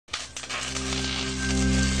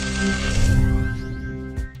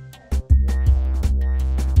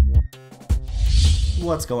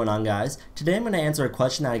what's going on, guys? Today I'm going to answer a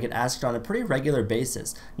question that I get asked on a pretty regular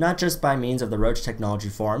basis, not just by means of the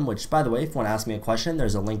RocheTechnology forum, which, by the way, if you want to ask me a question,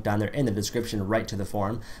 there's a link down there in the description right to the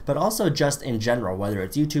forum, but also just in general, whether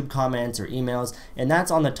it's YouTube comments or emails, and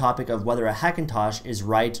that's on the topic of whether a Hackintosh is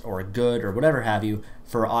right or good or whatever have you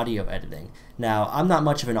for audio editing. Now, I'm not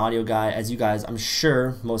much of an audio guy, as you guys, I'm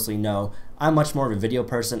sure, mostly know. I'm much more of a video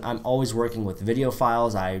person. I'm always working with video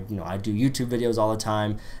files. I do YouTube videos all the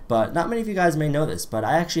time, but not many of you guys may know this, but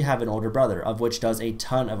I actually have an older brother of which does a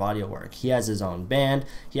ton of audio work. He has his own band.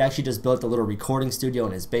 He actually just built a little recording studio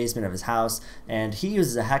in his basement of his house, and he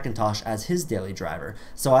uses a Hackintosh as his daily driver.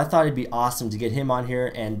 So I thought it'd be awesome to get him on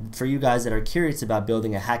here, and for you guys that are curious about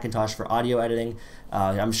building a Hackintosh for audio editing,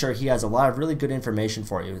 I'm sure he has a lot of really good information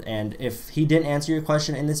for you. And if he didn't answer your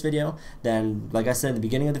question in this video, then like I said in the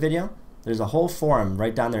beginning of the video, there's a whole forum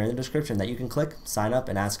right down there in the description that you can click, sign up,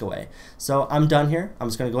 and ask away. So I'm done here. I'm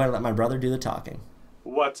just going to go ahead and let my brother do the talking.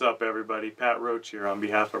 What's up, everybody? Pat Roche here on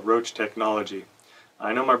behalf of RocheTechnology.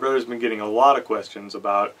 I know my brother's been getting a lot of questions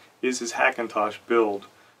about, is his Hackintosh build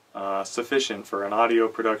sufficient for an audio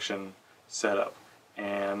production setup?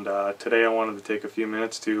 And today I wanted to take a few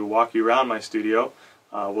minutes to walk you around my studio.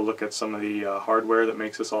 We'll look at some of the hardware that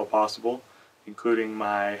makes this all possible, including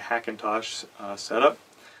my Hackintosh setup.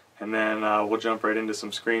 And then we'll jump right into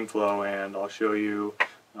some screen flow, and I'll show you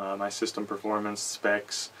my system performance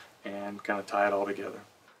specs and kind of tie it all together.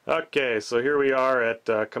 Okay, so here we are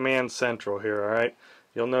at Command Central here, alright?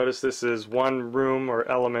 You'll notice this is one room or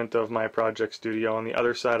element of my project studio. On the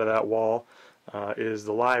other side of that wall is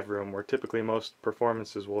the live room, where typically most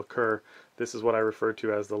performances will occur. This is what I refer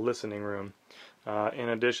to as the listening room. In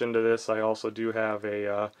addition to this, I also do have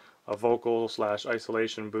a vocal /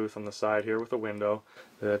 isolation booth on the side here with a window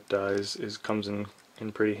that comes in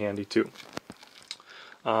pretty handy too.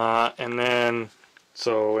 And then,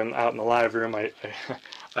 out in the live room, I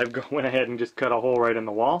went ahead and just cut a hole right in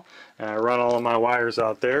the wall, and I run all of my wires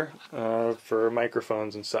out there for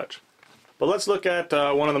microphones and such. But let's look at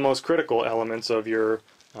one of the most critical elements of your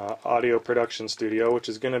audio production studio, which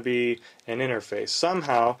is going to be an interface.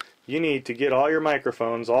 Somehow you need to get all your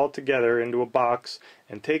microphones all together into a box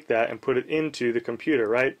and take that and put it into the computer,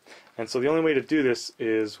 right? And so the only way to do this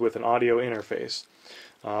is with an audio interface.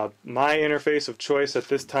 My interface of choice at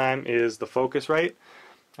this time is the Focusrite.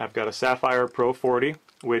 I've got a Sapphire Pro 40,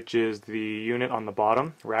 which is the unit on the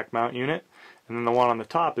bottom, rack mount unit, and then the one on the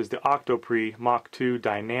top is the Octopre Mach 2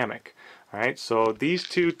 Dynamic. Alright, so these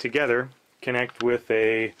two together connect with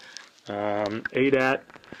a ADAT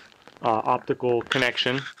optical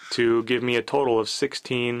connection to give me a total of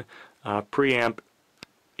 16 preamp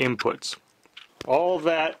inputs. All of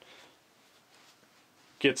that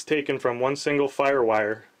gets taken from one single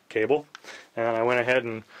Firewire cable, and I went ahead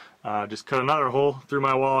and just cut another hole through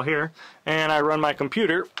my wall here, and I run my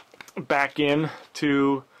computer back in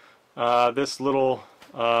to this little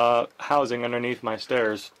housing underneath my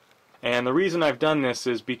stairs. And the reason I've done this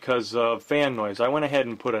is because of fan noise. I went ahead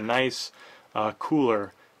and put a nice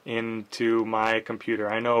cooler into my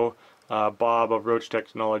computer. I know Bob of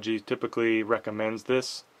RocheTechnology typically recommends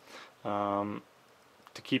this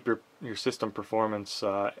to keep your system performance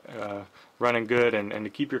running good and to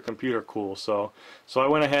keep your computer cool. So I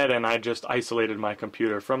went ahead and I just isolated my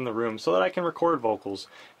computer from the room so that I can record vocals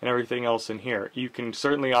and everything else in here. You can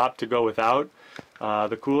certainly opt to go without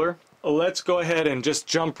the cooler. Let's go ahead and just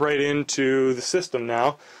jump right into the system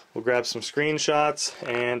now. We'll grab some screenshots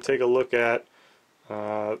and take a look at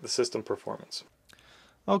the system performance.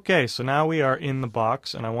 Okay, so now we are in the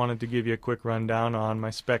box, and I wanted to give you a quick rundown on my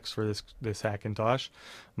specs for this Hackintosh.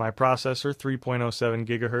 My processor, 3.07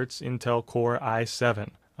 gigahertz, Intel Core i7.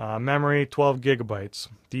 Memory, 12 gigabytes,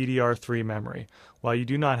 DDR3 memory. While you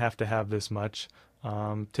do not have to have this much,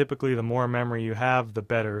 typically the more memory you have, the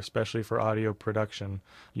better, especially for audio production.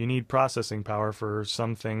 You need processing power for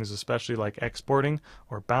some things, especially like exporting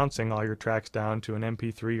or bouncing all your tracks down to an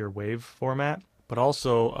MP3 or WAV format. But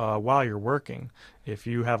also while you're working, if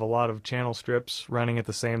you have a lot of channel strips running at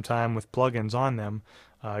the same time with plugins on them,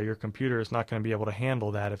 your computer is not going to be able to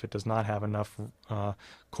handle that if it does not have enough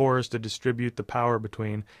cores to distribute the power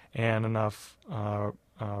between and enough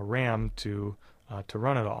RAM to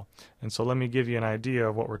run it all. And so let me give you an idea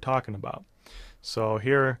of what we're talking about. So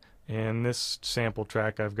here in this sample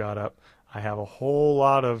track I've got up, I have a whole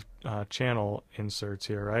lot of channel inserts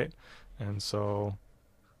here, right? And so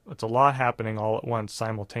it's a lot happening all at once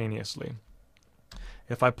simultaneously.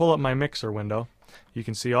 If I pull up my mixer window, you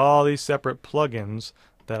can see all these separate plugins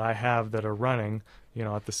that I have that are running,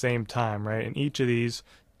 at the same time, right? And each of these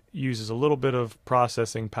uses a little bit of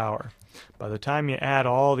processing power. By the time you add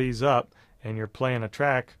all these up and you're playing a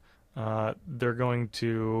track, they're going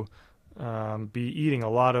to be eating a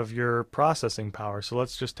lot of your processing power. So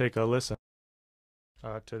let's just take a listen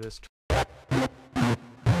to this.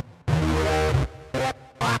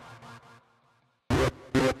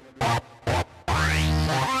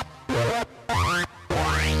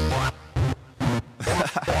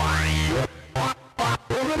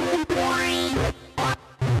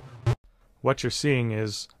 What you're seeing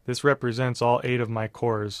is this represents all 8 of my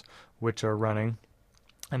cores which are running,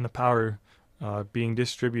 and the power being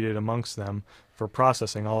distributed amongst them for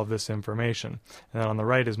processing all of this information. And then on the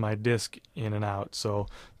right is my disk in and out. So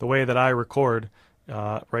the way that I record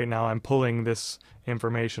right now, I'm pulling this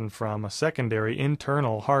information from a secondary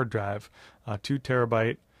internal hard drive, 2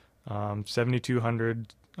 terabyte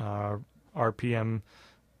 7200 RPM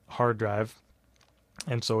hard drive,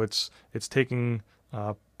 and so it's taking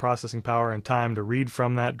processing power and time to read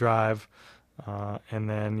from that drive, and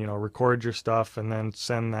then record your stuff and then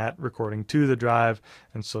send that recording to the drive.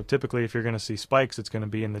 And so typically if you're going to see spikes, it's going to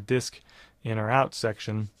be in the disk in or out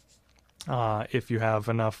section if you have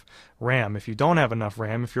enough RAM. If you don't have enough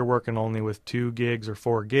RAM, if you're working only with 2 gigs or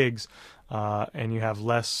 4 gigs and you have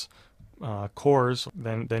less cores,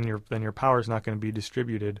 then your power is not going to be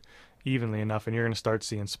distributed evenly enough, and you're going to start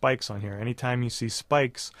seeing spikes on here. Anytime you see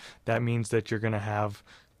spikes, that means that you're going to have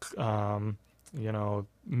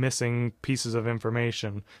missing pieces of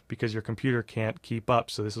information because your computer can't keep up.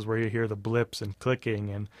 So this is where you hear the blips and clicking,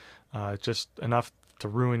 and just enough to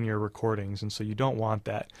ruin your recordings, and so you don't want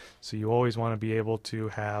that. So you always want to be able to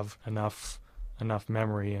have enough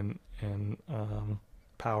memory and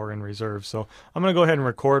power in reserve. So I'm going to go ahead and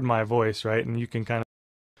record my voice, right, and you can kind of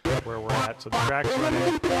where we're at. So the track's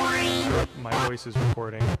running, my voice is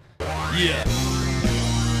recording. Yeah.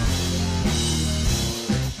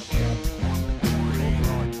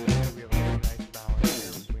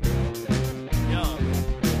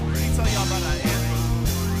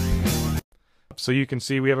 So you can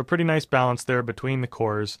see we have a pretty nice balance there between the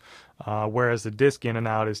cores, whereas the disk in and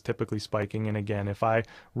out is typically spiking. And again, if I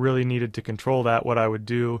really needed to control that, what I would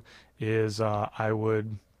do is I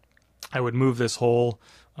would move this whole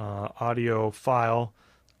audio file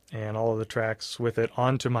and all of the tracks with it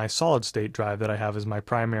onto my solid state drive that I have as my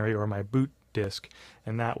primary or my boot disk,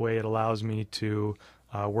 and that way it allows me to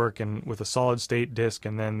work with a solid state disk,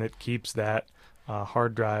 and then it keeps that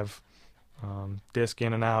hard drive disk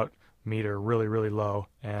in and out meter really low,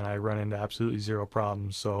 and I run into absolutely zero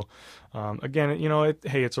problems. So again,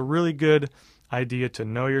 hey, it's a really good idea to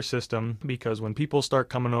know your system, because when people start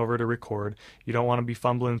coming over to record, you don't want to be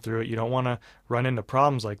fumbling through it. You don't want to run into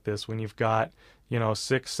problems like this when you've got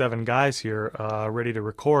 6-7 guys here ready to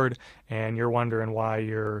record, and you're wondering why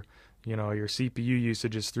your CPU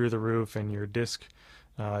usage is through the roof and your disk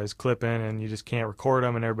is clipping and you just can't record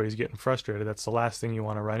them and everybody's getting frustrated. That's the last thing you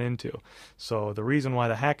want to run into. So the reason why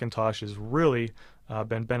the Hackintosh has really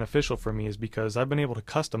been beneficial for me is because I've been able to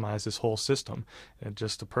customize this whole system. And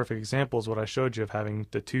just a perfect example is what I showed you of having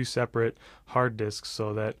the 2 separate hard disks,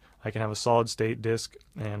 so that I can have a solid state disk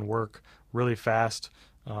and work really fast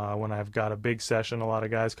when I've got a big session, a lot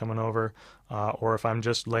of guys coming over, or if I'm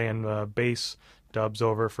just laying bass dubs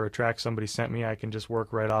over for a track somebody sent me, I can just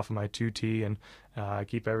work right off of my 2T and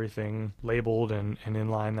keep everything labeled and in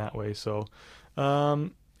line that way. So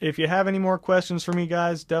if you have any more questions for me,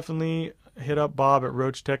 guys, definitely hit up Bob at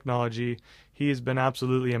RocheTechnology. He's been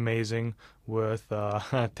absolutely amazing with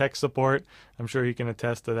tech support. I'm sure he can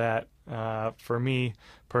attest to that. For me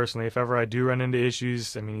personally, if ever I do run into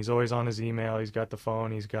issues, I mean, he's always on his email, he's got the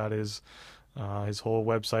phone, he's got his whole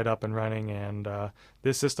website up and running, and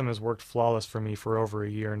this system has worked flawless for me for over a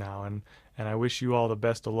year now, and I wish you all the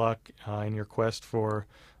best of luck in your quest for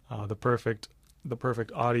the perfect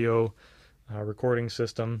audio recording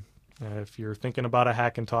system. If you're thinking about a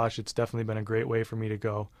Hackintosh, it's definitely been a great way for me to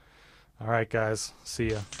go. All right, guys, see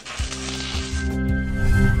ya.